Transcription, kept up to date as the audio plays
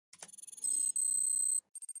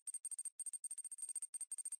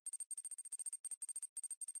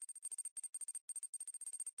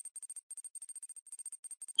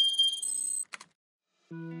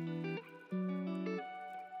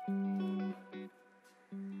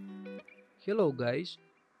Hello guys,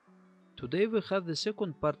 today we have the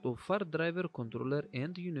second part of far driver controller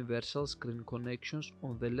and universal screen connections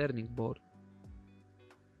on the learning board.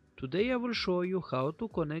 Today I will show you how to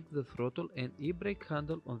connect the throttle and e-brake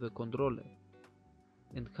handle on the controller,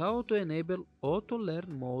 and how to enable auto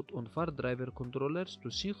learn mode on far driver controllers to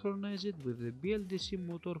synchronize it with the BLDC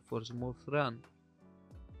motor for smooth run.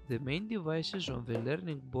 The main devices on the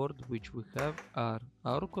learning board which we have are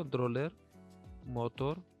our controller,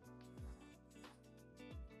 motor,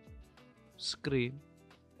 screen,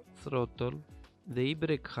 throttle, the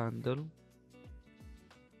e-brake handle,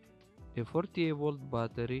 a 48-volt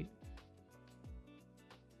battery,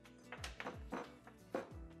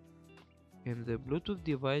 and the Bluetooth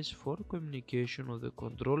device for communication of the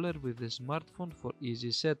controller with the smartphone for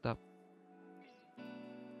easy setup.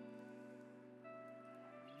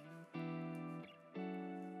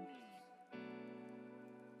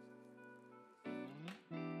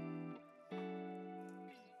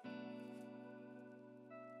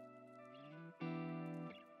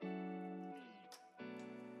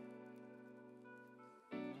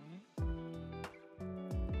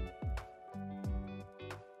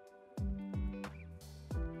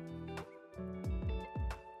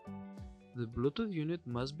 The Bluetooth unit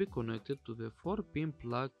must be connected to the 4-pin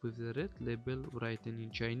plug with the red label written in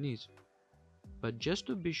Chinese. But just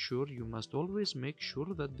to be sure, you must always make sure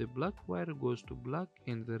that the black wire goes to black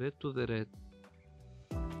and the red to the red.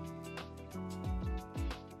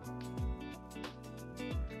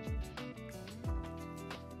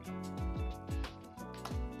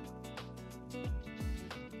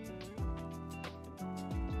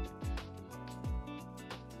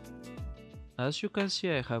 As you can see,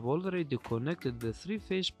 I have already connected the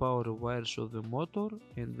 3-phase power wires of the motor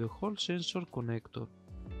and the whole sensor connector.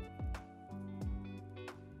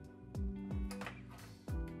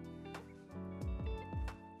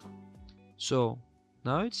 So,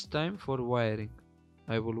 now it's time for wiring.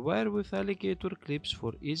 I will wire with alligator clips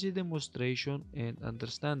for easy demonstration and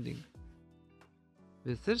understanding.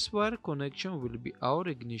 The first wire connection will be our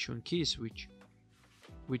ignition key switch,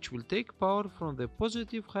 which will take power from the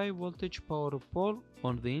positive high voltage power pole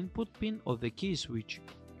on the input pin of the key switch.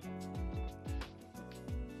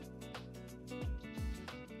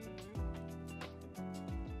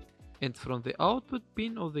 And from the output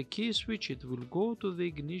pin of the key switch it will go to the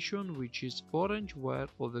ignition, which is orange wire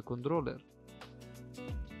of the controller.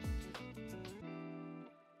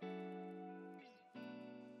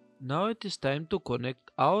 Now it is time to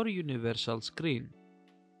connect our universal screen.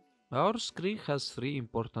 Our screen has 3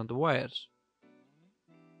 important wires.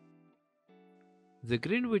 The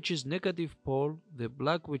green, which is negative pole, the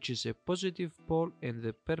black, which is a positive pole, and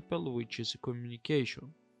the purple, which is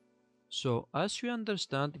communication. So, as you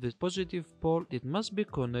understand, the positive pole, it must be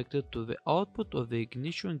connected to the output of the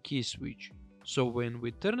ignition key switch. So when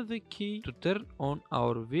we turn the key to turn on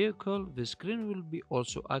our vehicle, the screen will be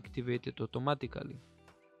also activated automatically.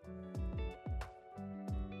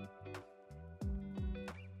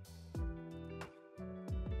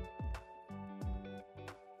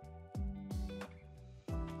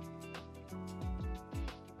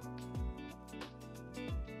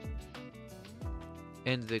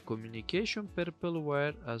 And the communication purple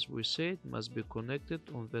wire, as we said, must be connected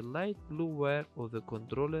on the light blue wire of the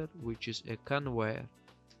controller, which is a CAN wire.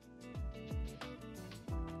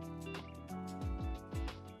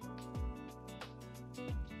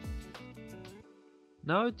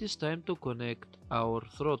 Now it is time to connect our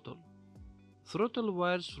throttle. Throttle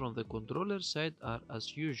wires from the controller side are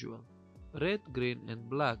as usual, red, green and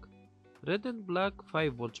black. Red and black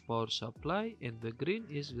 5 volts power supply, and the green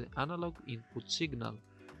is the analog input signal.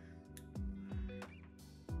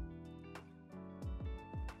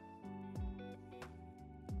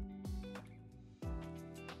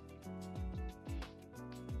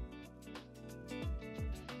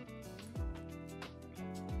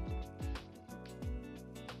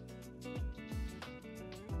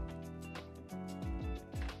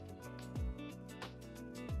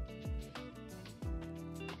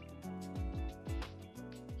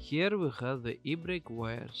 Here we have the e-brake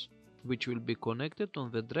wires, which will be connected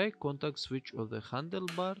on the dry contact switch of the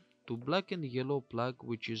handlebar to black and yellow plug,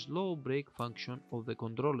 which is low brake function of the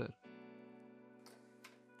controller.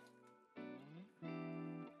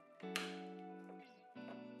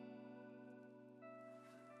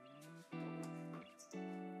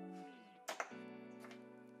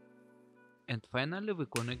 And finally we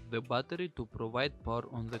connect the battery to provide power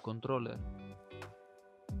on the controller.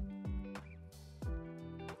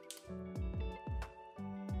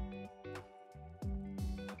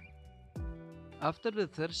 After the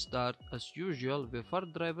first start, as usual, the far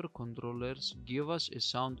driver controllers give us a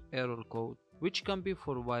sound error code, which can be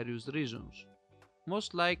for various reasons.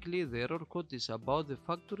 Most likely the error code is about the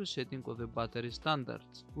factory setting of the battery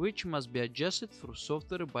standards, which must be adjusted through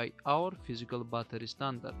software by our physical battery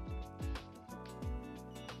standard.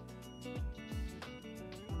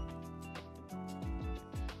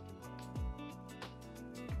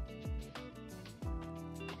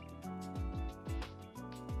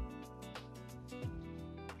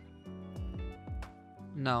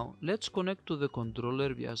 Now, let's connect to the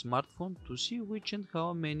controller via smartphone to see which and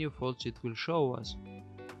how many faults it will show us.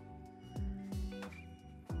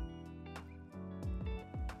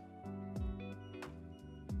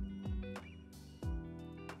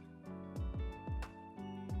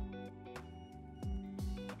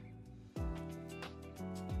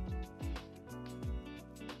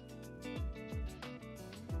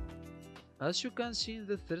 As you can see in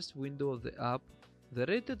the first window of the app, the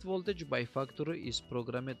rated voltage by factory is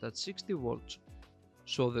programmed at 60 volts.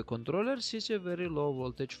 So the controller sees a very low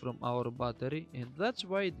voltage from our battery, and that's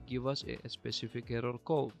why it gives us a specific error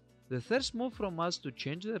code. The first move from us to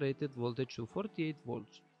change the rated voltage to 48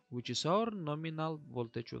 volts, which is our nominal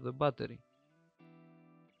voltage of the battery.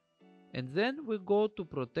 And then we go to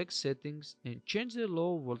protect settings and change the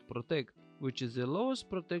low volt protect, which is the lowest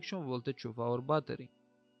protection voltage of our battery.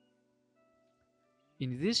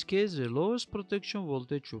 In this case, the lowest protection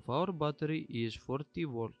voltage of our battery is 40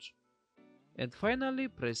 volts. And finally,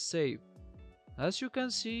 press save. As you can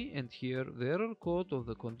see and hear, the error code of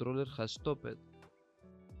the controller has stopped.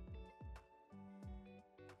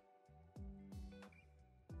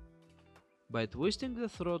 By twisting the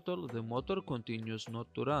throttle, the motor continues not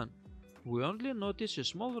to run. We only notice a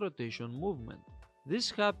small rotation movement. This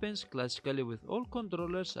happens classically with all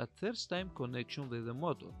controllers at first time connection with the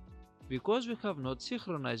motor, because we have not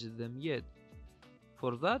synchronized them yet.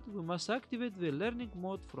 For that, we must activate the learning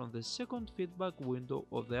mode from the second feedback window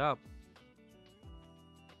of the app.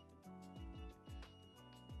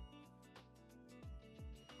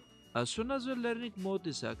 As soon as the learning mode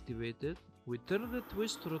is activated, we turn the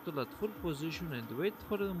twist throttle at full position and wait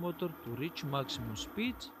for the motor to reach maximum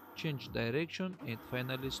speed, change direction and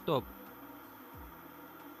finally stop.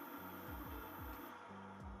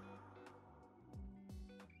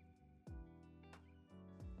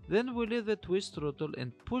 Then we leave the twist throttle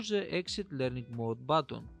and push the exit learning mode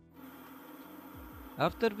button.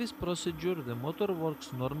 After this procedure, the motor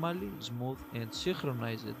works normally, smooth and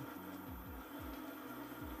synchronized.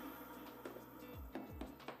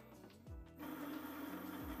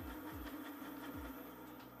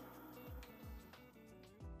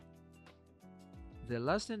 The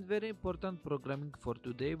last and very important programming for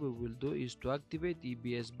today we will do is to activate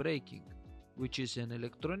EBS braking, which is an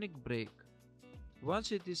electronic brake.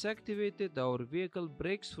 Once it is activated, our vehicle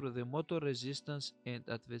brakes through the motor resistance and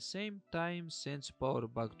at the same time sends power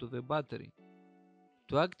back to the battery.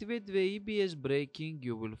 To activate the EBS braking,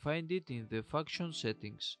 you will find it in the function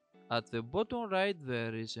settings. At the bottom right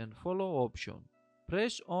there is an follow option.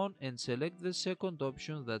 Press on and select the second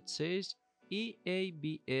option that says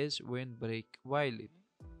EBS when brake valid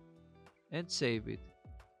and save it.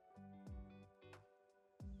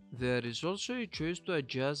 There is also a choice to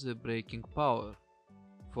adjust the braking power.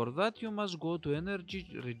 For that you must go to Energy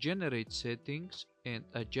Regenerate settings and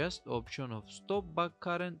adjust option of Stop Back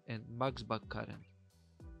Current and Max Back Current.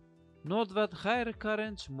 Note that higher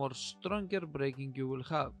currents, more stronger braking you will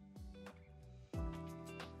have.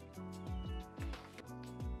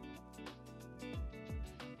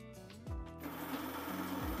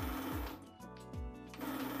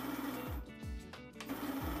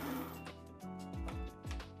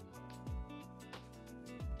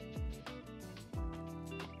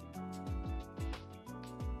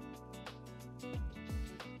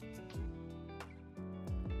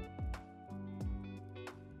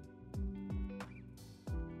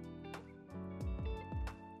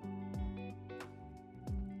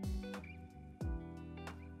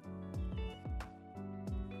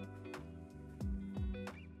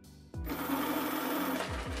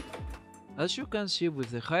 As you can see, with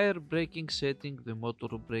the higher braking setting, the motor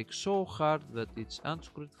brakes so hard that it's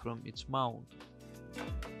unscrewed from its mount.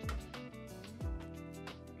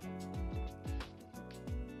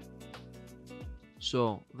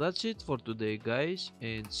 So that's it for today guys,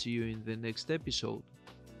 and see you in the next episode.